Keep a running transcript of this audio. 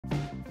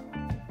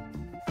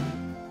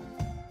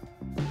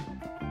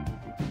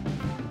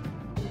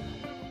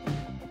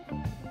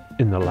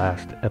In the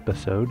last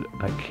episode,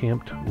 I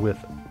camped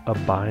with a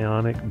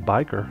bionic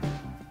biker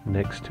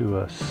next to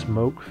a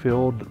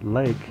smoke-filled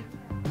lake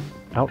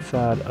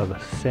outside of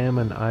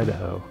Salmon,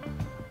 Idaho.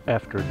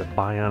 After the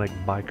bionic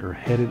biker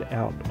headed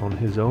out on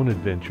his own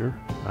adventure,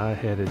 I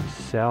headed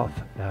south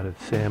out of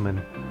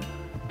Salmon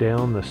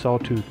down the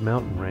Sawtooth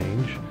mountain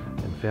range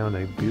and found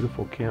a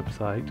beautiful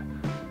campsite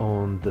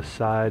on the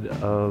side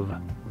of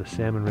the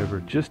Salmon River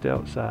just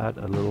outside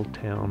a little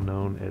town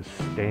known as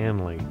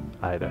Stanley,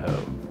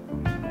 Idaho.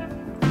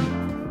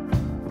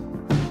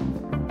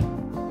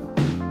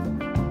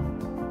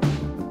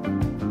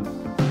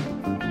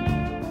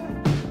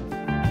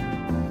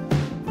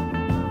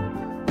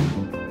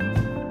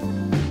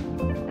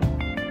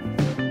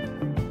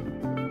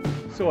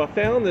 So I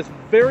found this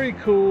very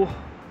cool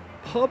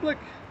public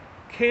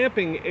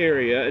camping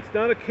area. It's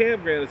not a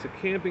campground, it's a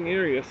camping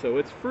area, so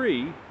it's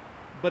free,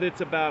 but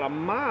it's about a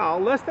mile,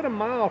 less than a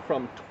mile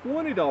from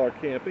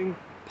 $20 camping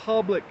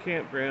public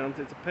campgrounds.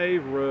 It's a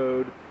paved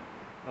road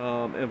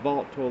and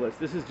vault toilets.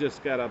 This has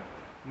just got a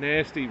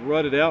nasty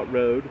rutted out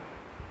road,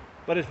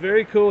 but it's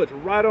very cool. It's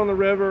right on the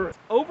river. It's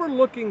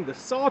overlooking the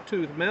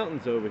Sawtooth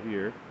Mountains over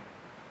here,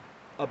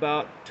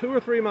 about 2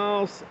 or 3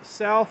 miles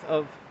south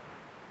of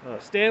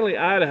Stanley,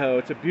 Idaho.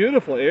 It's a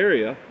beautiful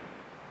area,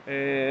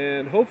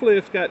 and hopefully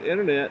it's got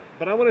internet,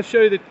 but I want to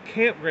show you the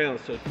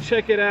campground, so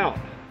check it out.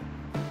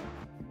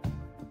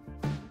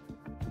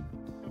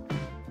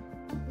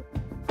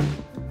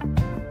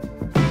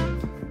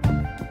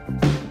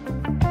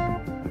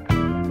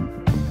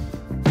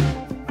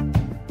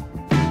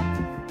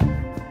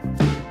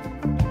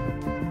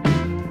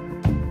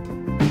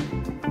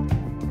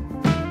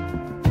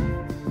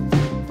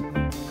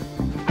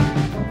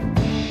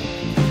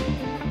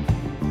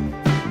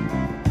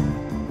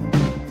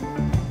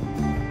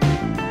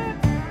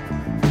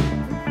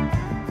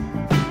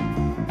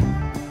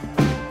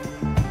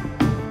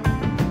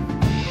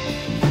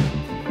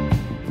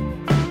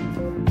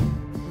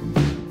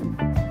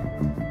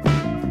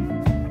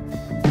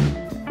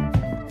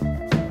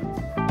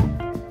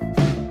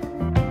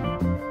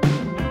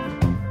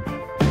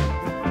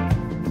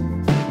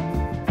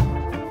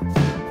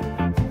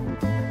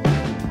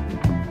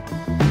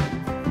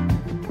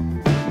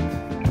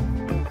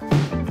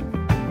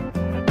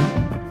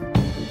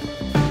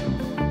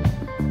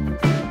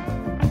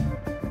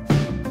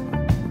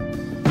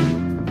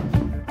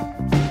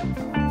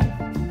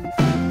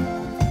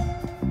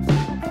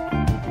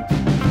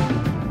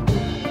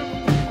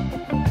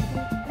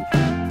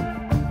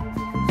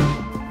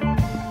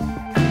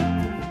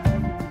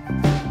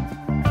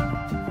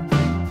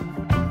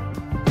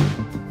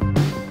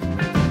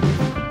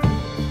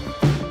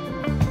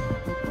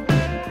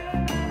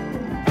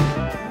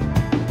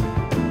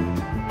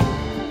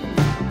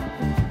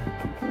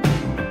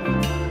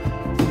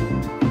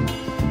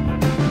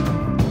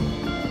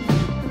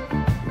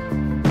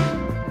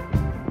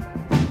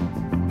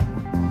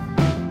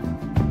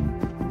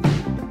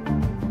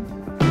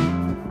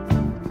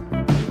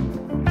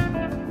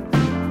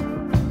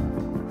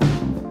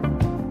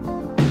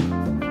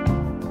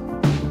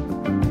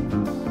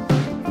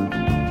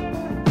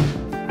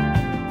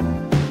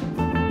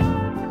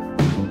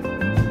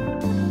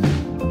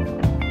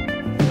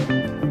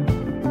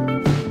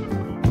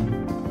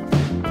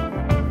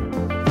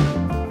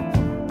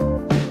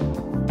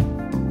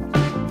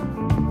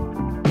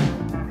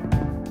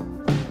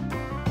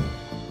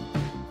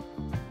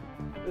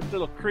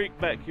 Little creek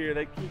back here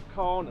they keep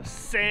calling the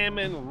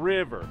Salmon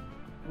River.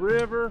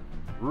 River?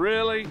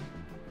 Really?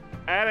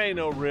 That ain't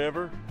no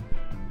river.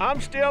 I'm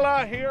still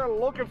out here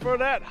looking for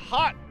that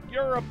hot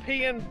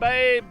European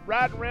babe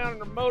riding around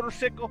on her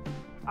motorcycle.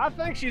 I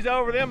think she's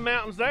over them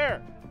mountains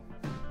there.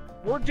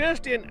 We're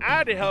just in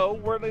Idaho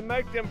where they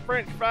make them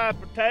French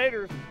fried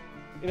potatoes.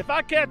 And if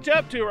I catch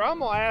up to her, I'm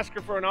gonna ask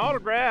her for an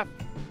autograph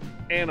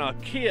and a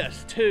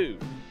kiss too.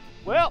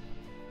 Well,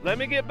 let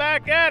me get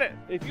back at it.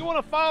 If you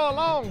want to follow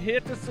along,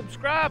 hit the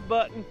subscribe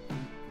button.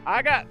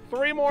 I got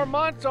 3 more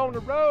months on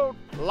the road.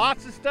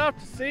 Lots of stuff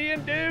to see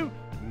and do.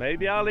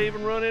 Maybe I'll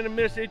even run into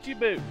Miss Itchy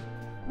Boots.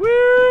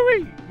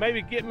 Woo-wee!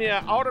 Maybe get me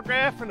an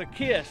autograph and a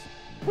kiss.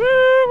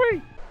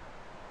 Woo-wee!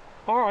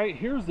 All right,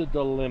 here's the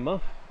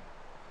dilemma.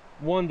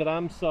 One that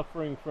I'm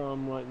suffering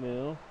from right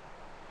now.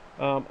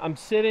 I'm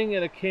sitting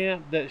at a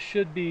camp that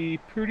should be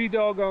pretty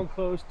doggone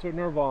close to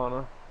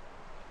Nirvana,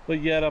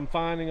 but yet I'm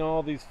finding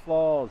all these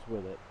flaws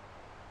with it.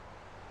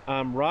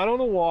 I'm right on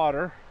the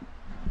water.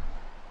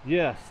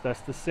 Yes,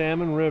 that's the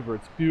Salmon River.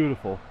 It's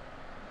beautiful.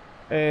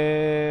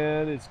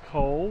 And it's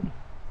cold.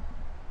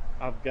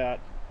 I've got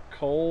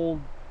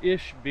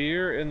cold-ish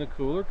beer in the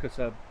cooler because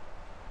I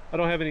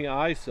don't have any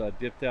ice, so I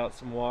dipped out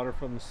some water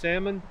from the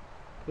salmon,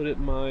 put it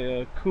in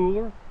my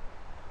cooler,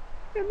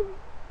 and the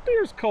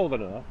beer's cold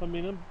enough. I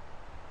mean,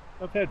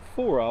 I've had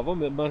 4 of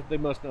them. They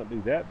must not be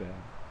that bad.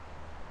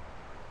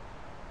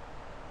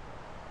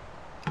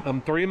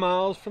 I'm 3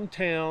 miles from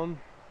town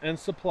and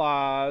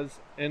supplies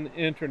and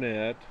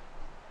internet,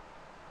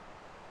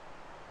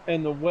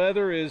 and the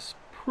weather is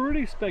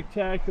pretty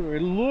spectacular.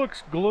 It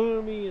looks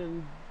gloomy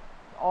and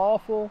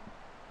awful,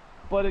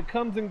 but it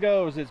comes and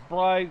goes. It's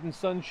bright and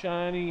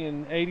sunshiny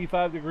and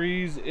 85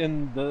 degrees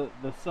in the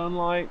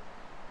sunlight.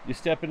 You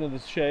step into the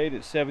shade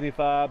at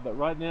 75, but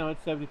right now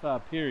it's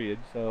 75 period,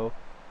 so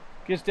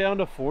it gets down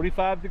to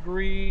 45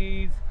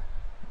 degrees.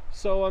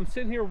 So I'm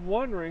sitting here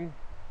wondering,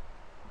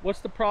 what's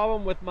the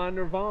problem with my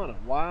Nirvana?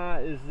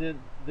 Why is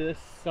this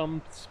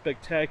some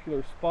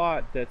spectacular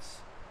spot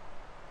that's,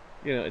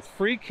 you know, it's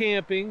free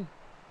camping.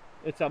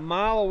 It's a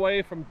mile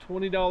away from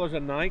 $20 a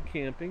night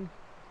camping,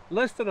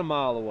 less than a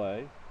mile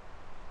away.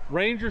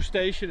 Ranger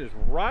station is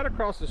right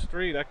across the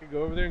street. I could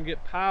go over there and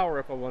get power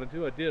if I wanted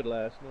to. I did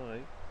last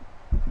night.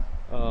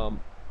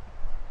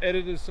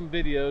 Edited some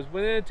videos.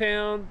 Went into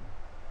town.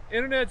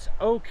 Internet's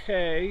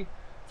okay.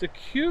 It's a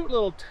cute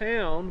little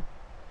town.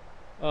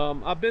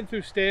 I've been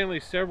through Stanley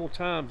several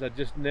times. I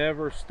just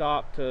never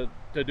stopped to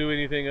do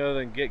anything other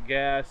than get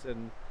gas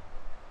and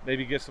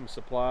maybe get some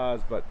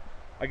supplies. But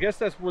I guess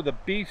that's where the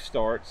beef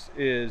starts,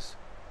 is,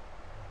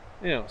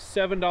 you know,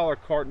 $7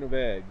 carton of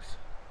eggs.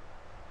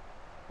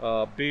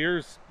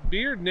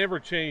 Beer never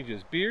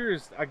changes. Beer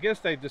is, I guess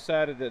they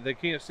decided that they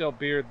can't sell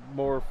beer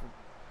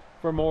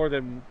for more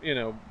than, you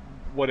know,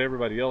 what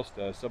everybody else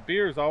does. So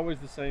beer is always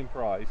the same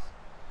price.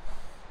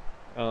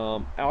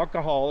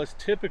 Alcohol is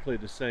typically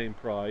the same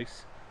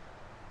price.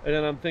 And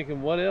then I'm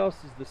thinking, what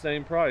else is the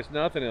same price?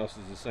 Nothing else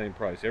is the same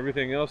price.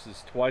 Everything else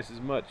is twice as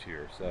much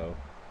here. So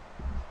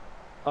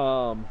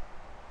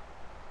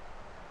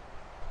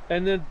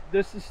and then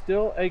this is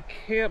still a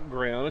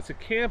campground. It's a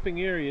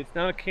camping area. It's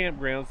not a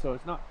campground, so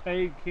it's not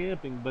paid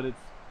camping, but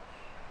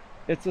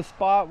it's a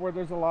spot where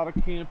there's a lot of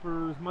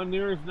campers. My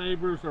nearest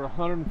neighbors are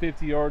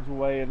 150 yards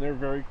away, and they're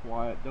very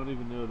quiet. Don't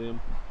even know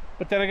them.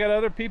 But then I got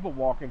other people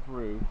walking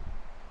through.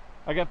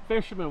 I got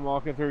fishermen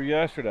walking through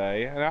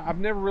yesterday, and I've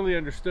never really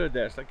understood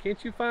that. It's like,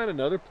 can't you find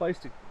another place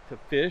to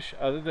fish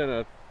other than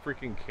a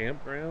freaking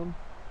campground?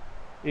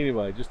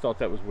 Anyway, just thought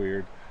that was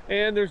weird.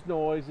 And there's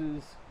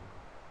noises.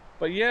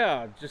 But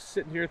yeah, just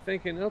sitting here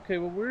thinking, okay,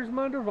 well, where's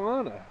my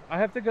Nirvana? I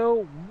have to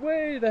go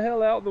way the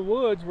hell out in the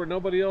woods where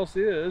nobody else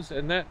is,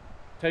 and that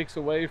takes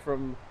away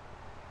from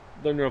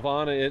the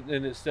Nirvana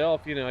in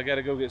itself. You know, I got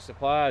to go get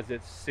supplies.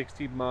 It's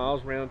 60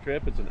 miles round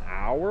trip. It's an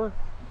hour.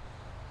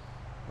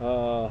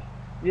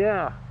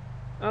 Yeah,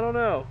 I don't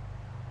know.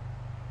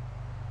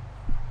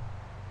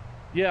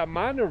 Yeah,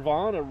 my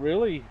Nirvana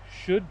really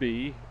should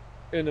be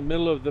in the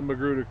middle of the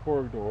Magruder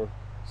corridor,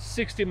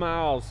 60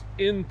 miles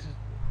into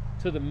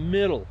the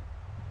middle,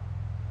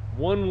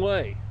 one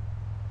way.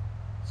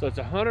 So it's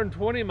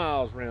 120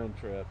 miles round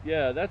trip.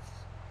 Yeah,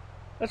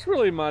 that's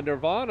really my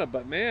Nirvana.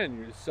 But man,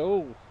 you're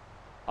so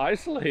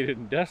isolated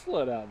and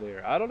desolate out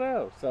there. I don't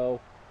know.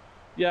 So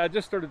yeah, I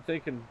just started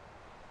thinking,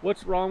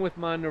 what's wrong with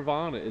my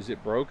Nirvana? Is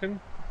it broken?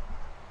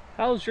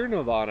 How's your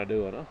Nirvana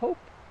doing? I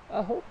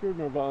hope your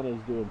Nirvana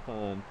is doing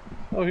fine.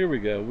 Oh, here we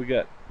go. We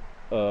got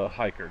a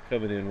hiker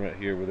coming in right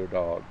here with her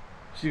dog.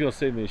 She's gonna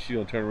see me. She's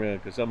gonna turn around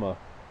because I'm a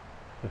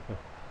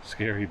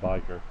scary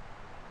biker.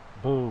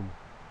 Boom.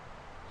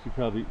 She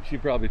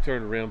probably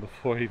turned around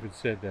before I even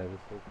said that.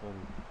 It's so funny.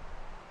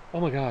 Oh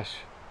my gosh.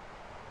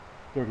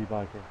 Dirty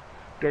biker.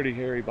 Dirty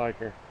hairy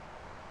biker.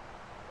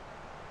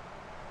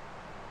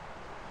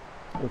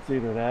 It's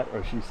either that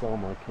or she saw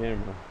my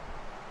camera.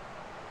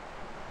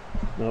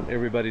 Nope,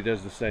 everybody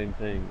does the same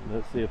thing.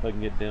 Let's see if I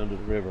can get down to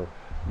the river.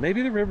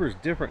 Maybe the river's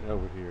different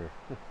over here.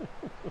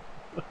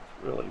 That's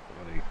really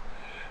funny.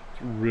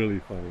 It's really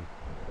funny.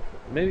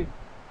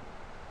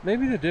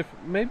 Maybe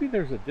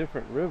there's a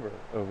different river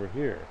over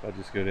here. If I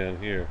just go down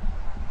here.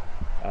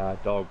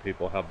 Dog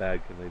people, how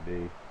bad can they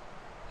be?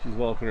 She's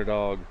walking her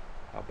dog.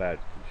 How bad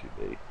can she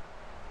be?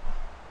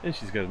 And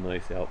she's got a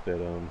nice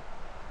outfit on.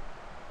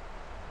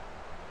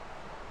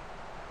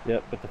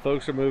 Yep, but the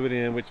folks are moving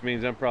in, which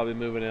means I'm probably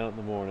moving out in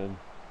the morning.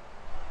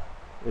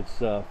 It's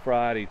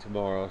Friday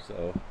tomorrow,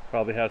 so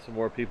probably have some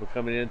more people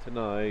coming in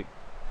tonight,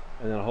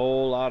 and then a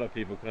whole lot of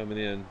people coming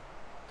in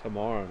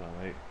tomorrow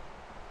night.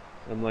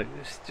 I'm like,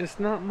 it's just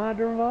not my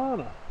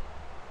Nirvana.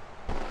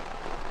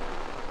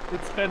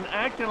 It's been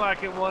acting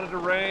like it wanted to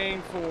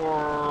rain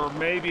for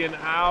maybe an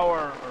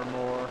hour or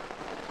more.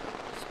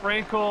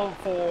 Sprinkled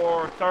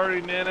for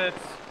 30 minutes,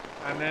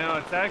 and now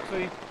it's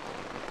actually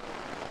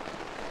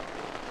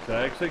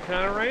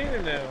kind of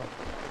raining now.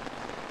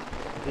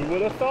 Who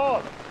would have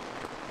thought?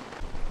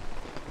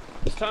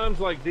 It's times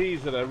like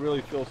these that I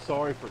really feel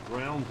sorry for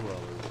ground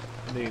dwellers.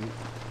 I mean,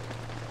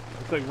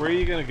 it's like, where are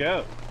you going to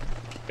go?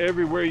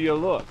 Everywhere you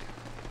look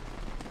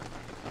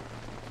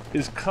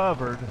is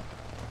covered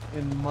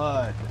in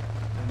mud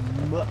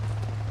and muck.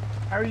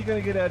 How are you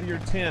going to get out of your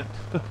tent?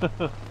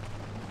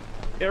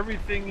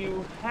 Everything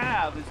you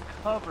have is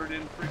covered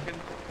in freaking...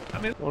 I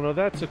mean, well, now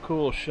that's a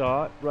cool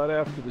shot right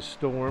after the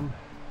storm.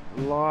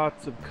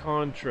 Lots of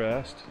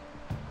contrast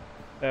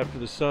after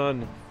the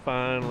sun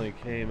finally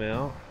came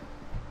out.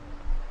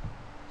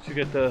 So you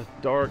get the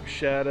dark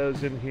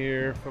shadows in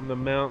here from the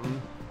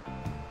mountain.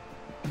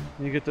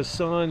 And you get the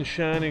sun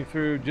shining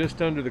through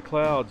just under the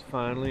clouds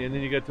finally, and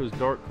then you get those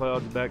dark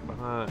clouds back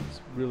behind.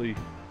 It's really,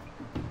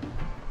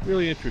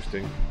 really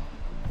interesting.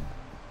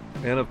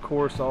 And of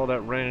course, all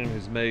that rain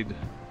has made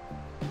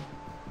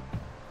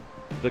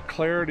the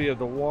clarity of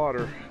the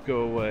water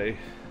go away.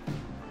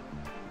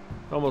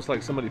 Almost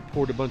like somebody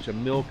poured a bunch of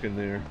milk in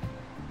there.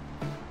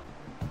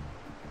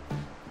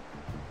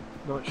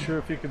 Not sure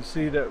if you can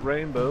see that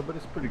rainbow, but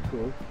it's pretty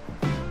cool.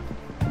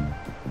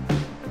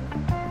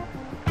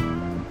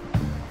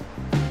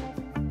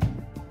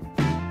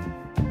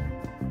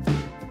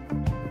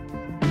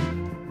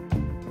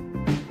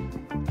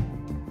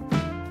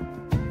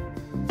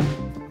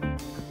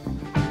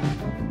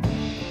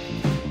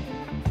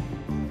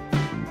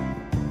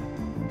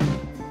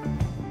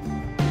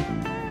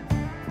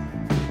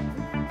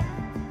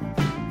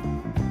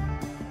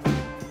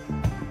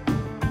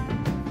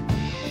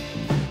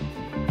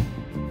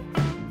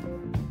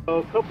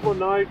 A couple of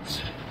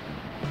nights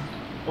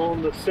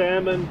on the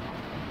salmon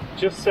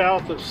just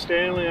south of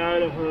Stanley,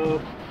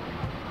 Idaho.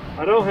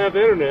 I don't have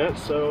internet,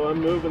 so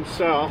I'm moving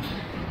south.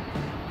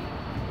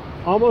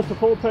 Almost a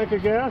full tank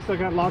of gas. I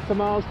got lots of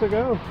miles to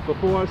go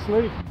before I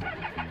sleep.